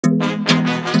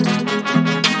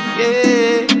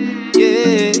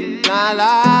my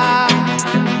life.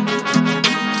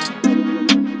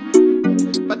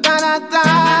 But da da da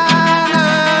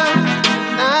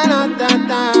da da da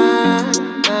da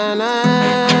da da.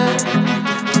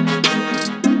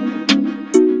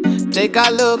 Take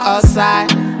a look outside.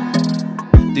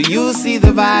 Do you see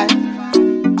the vibe?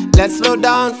 Let's slow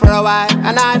down for a while.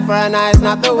 An eye for an eye is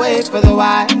not the way for the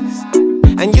wise.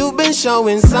 And you've been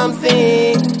showing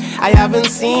something I haven't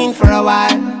seen for a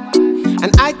while,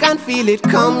 and I can feel it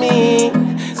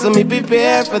coming. So me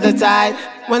prepare for the tide.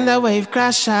 When the wave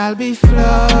crash, I'll be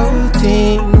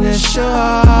floating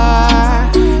ashore.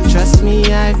 Trust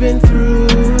me, I've been through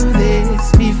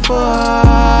this before.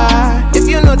 If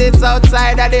you know this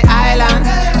outside of the island,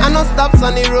 I no stops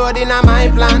on the road in my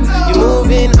plan. You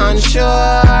moving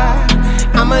onshore,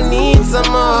 I'ma need some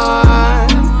more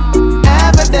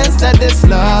evidence that this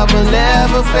love will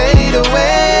never fade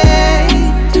away.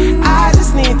 I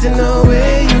just need to know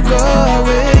where you go,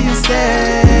 where you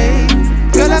stay.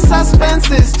 Girl, the suspense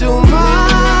is too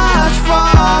much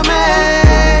for me,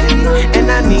 and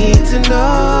I need to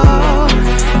know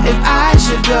if I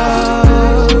should go.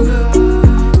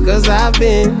 Cause I've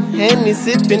been Henny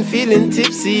sipping, feeling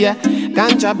tipsy, yeah.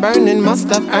 Ganja burning, must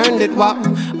have earned it. What?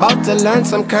 About to learn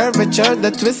some curvature, the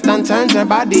twists and turns our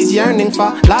bodies yearning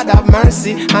for. Lord have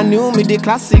mercy, I knew me the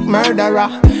classic murderer.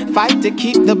 Fight to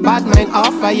keep the bad mind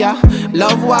off of ya.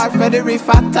 Love war for the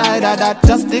reefer tide that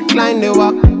just decline the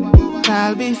walk.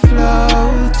 I'll be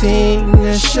floating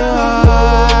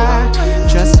ashore.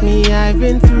 Trust me, I've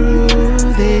been through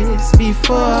this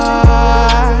before.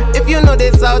 If you know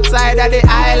this outside of the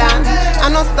island, I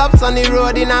no stops on the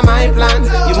road in my plan.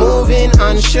 You moving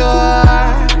onshore,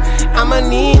 I'ma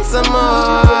need some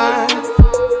more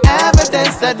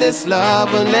evidence that this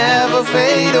love will never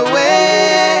fade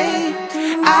away.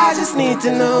 I just need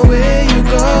to know where you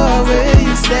go, where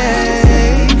you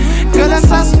stay. Girl, the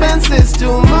suspense is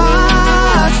too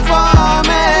much for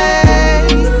me,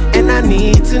 and I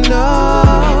need to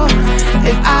know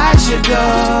if I should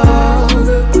go.